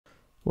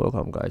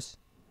Welcome, guys.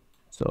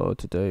 So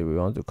today we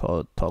want to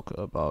talk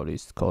about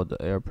this called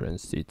the airplane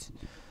seat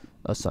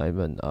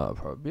assignment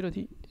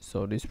probability.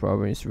 So this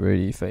problem is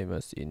really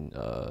famous in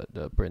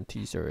the brain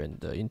teaser and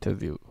the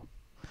interview.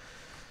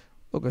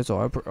 Okay, so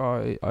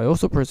I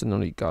also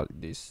personally got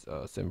this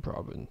same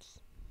problems.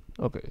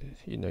 Okay,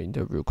 in the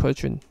interview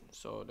question.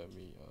 So let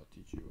me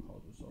teach you how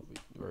to solve it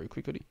very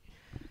quickly.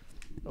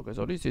 Okay,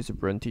 so this is a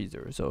brain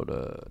teaser. So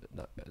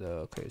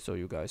okay, so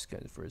you guys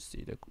can first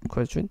see the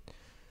question.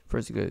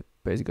 First,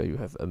 basically you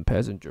have a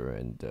passenger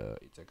and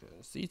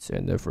executive seats,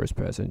 and the first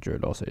passenger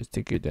lost his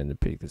ticket and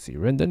pick the seat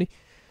randomly,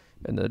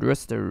 and the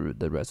rest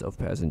of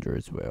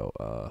passengers will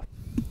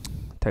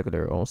take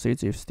their own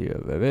seats if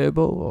still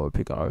available, or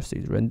pick our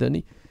seats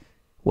randomly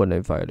when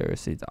they find their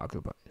seats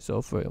occupied.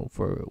 So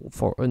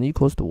for n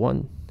equals to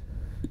 1,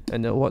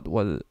 and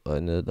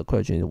the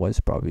question is what's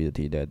the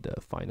probability that the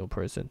final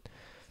person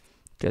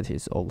get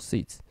his own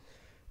seats.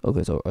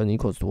 Okay, so n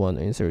equals to 1,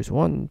 answer is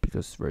 1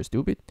 because it's very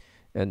stupid.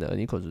 And n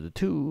equals to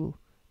 2,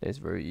 it's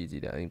very easy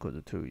that n equals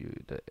to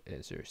 2, the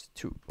answer is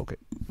 2. Okay.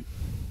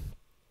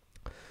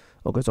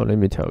 Okay, so let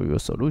me tell you a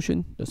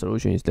solution. The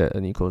solution is that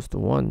n equals to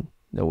 1,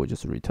 then we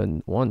just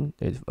return 1.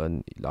 If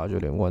n larger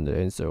than 1, the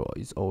answer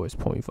is always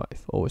 0.5,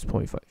 always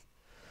 0.5.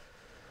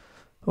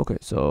 Okay,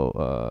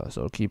 so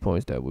so key point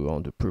is that we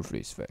want to prove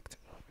this fact.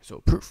 So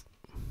proof.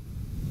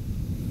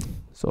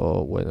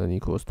 So when n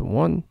equals to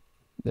 1,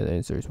 then the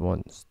answer is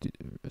 1.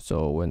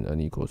 So when n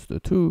equals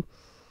to 2,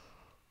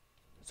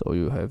 so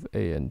you have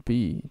A and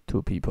B,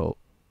 two people,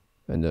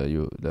 and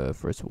the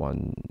first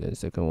one and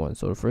second one.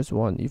 So the first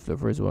one, if the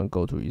first one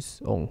go to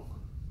his own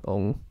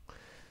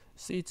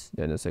seats,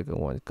 then the second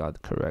one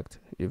got correct.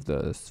 If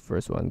the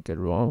first one get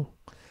wrong,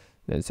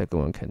 then the second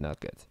one cannot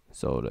get.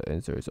 So the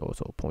answer is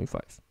also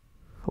 0.5.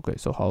 Okay,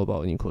 so how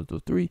about n equals to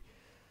 3?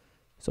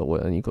 So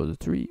when n equals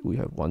to 3, we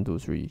have 1, 2,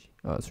 3,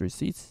 3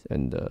 seats,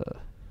 and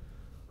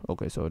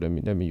okay, so let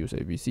me use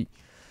ABC,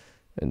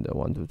 and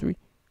 1, 2, 3.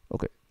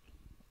 Okay.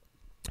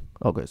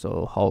 Okay,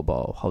 so how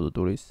to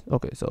do this?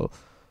 Okay, so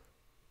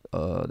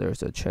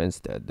there's a chance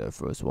that the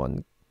first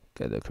one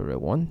get the correct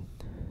one,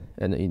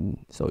 and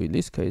in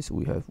this case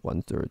we have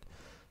 1/3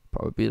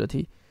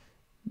 probability.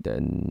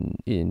 Then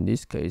in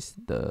this case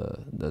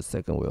the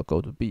second will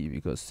go to B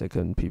because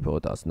second people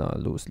does not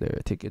lose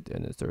their ticket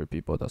and the third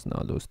people does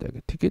not lose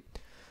their ticket.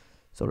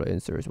 So the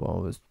answer is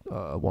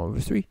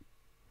 1/3,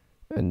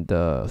 and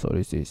so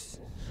this is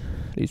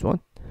this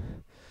one.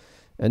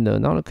 And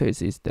another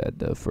case is that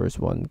the first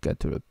one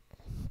get to the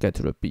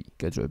B,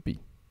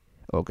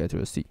 or get to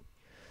the C.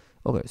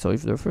 Okay, so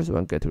if the first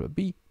one get to the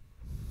B,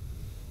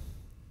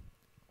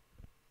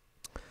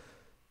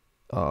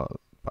 by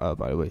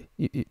the way,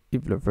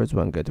 if the first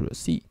one get to the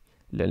C,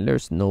 then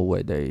there's no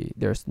way that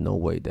the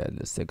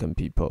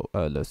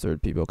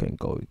third people can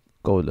go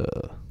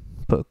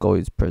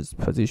its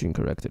position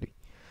correctly.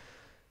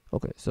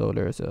 Okay, so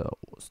there's a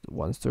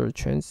 1/3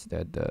 chance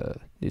that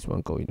this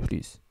one go into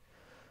this.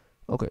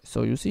 Okay,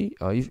 so you see,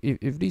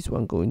 if this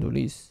one go into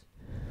this,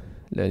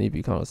 then it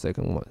becomes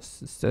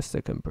the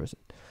second person.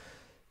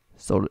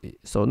 So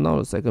now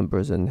the second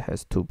person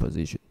has two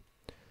positions.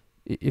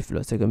 If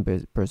the second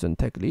person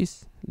take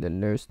this, then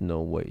there's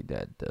no way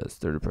that the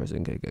third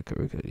person can get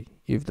correctly.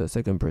 If the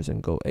second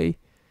person go A,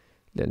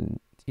 then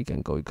it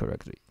can go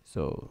correctly.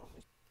 So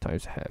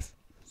times half.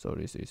 So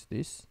this is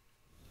this.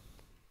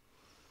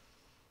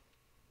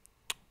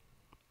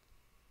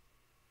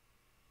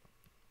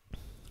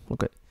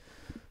 Okay.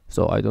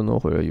 So I don't know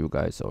whether you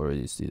guys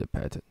already see the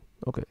pattern.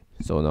 Okay,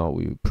 so now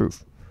we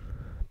prove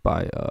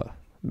by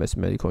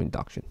mathematical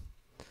induction.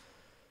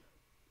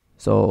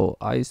 So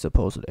I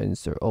suppose the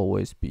answer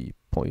always be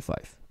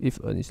 0.5 if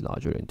n is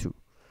larger than 2.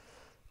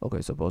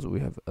 Okay, suppose we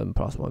have n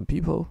plus 1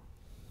 people.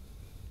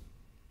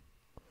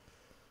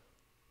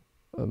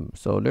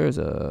 So there's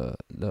the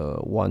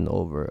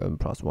 1/n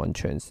plus 1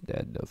 chance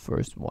that the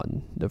first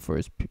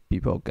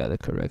people get a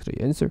correctly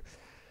answer.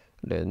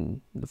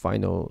 Then the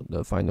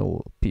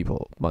final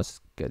people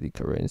must get the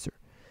correct answer.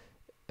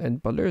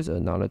 But there's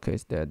another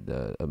case that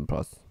the n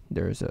plus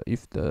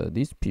if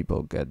these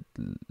people get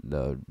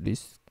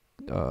this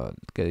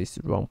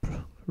wrong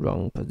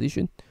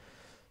position,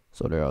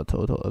 so there are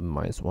total n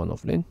minus 1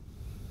 of them.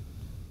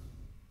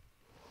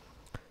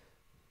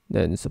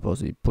 Then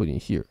supposedly put in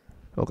here.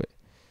 Okay.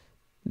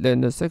 Then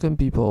the second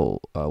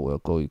people will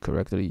go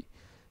correctly,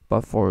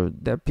 but for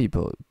that k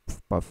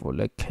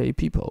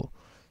people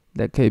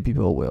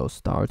will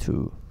start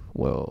to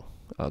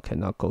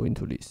cannot go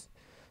into this.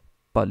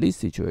 But this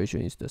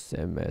situation is the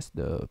same as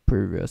the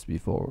previous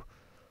before.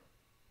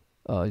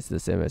 It's the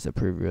same as the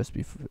previous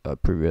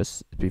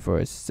before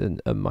it's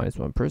n minus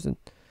 1 person.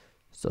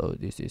 So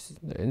this is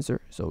the answer.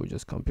 So we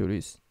just compute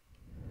this.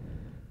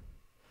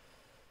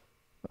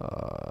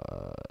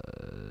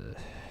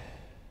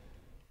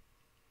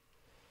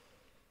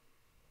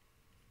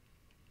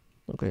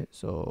 Okay,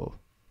 so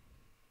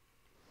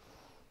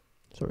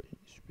sorry,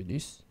 it should be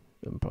this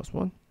n plus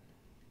 1.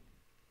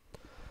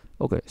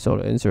 Okay, so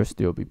the answer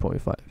still be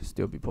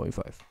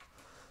 0.5.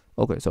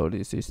 Okay, so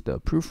this is the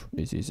proof.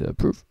 This is a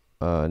proof.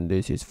 And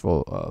this is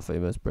for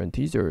famous brand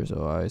teaser,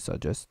 so I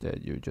suggest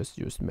that you just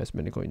use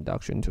mathematical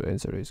induction to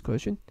answer this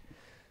question.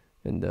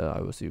 And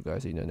I will see you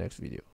guys in the next video.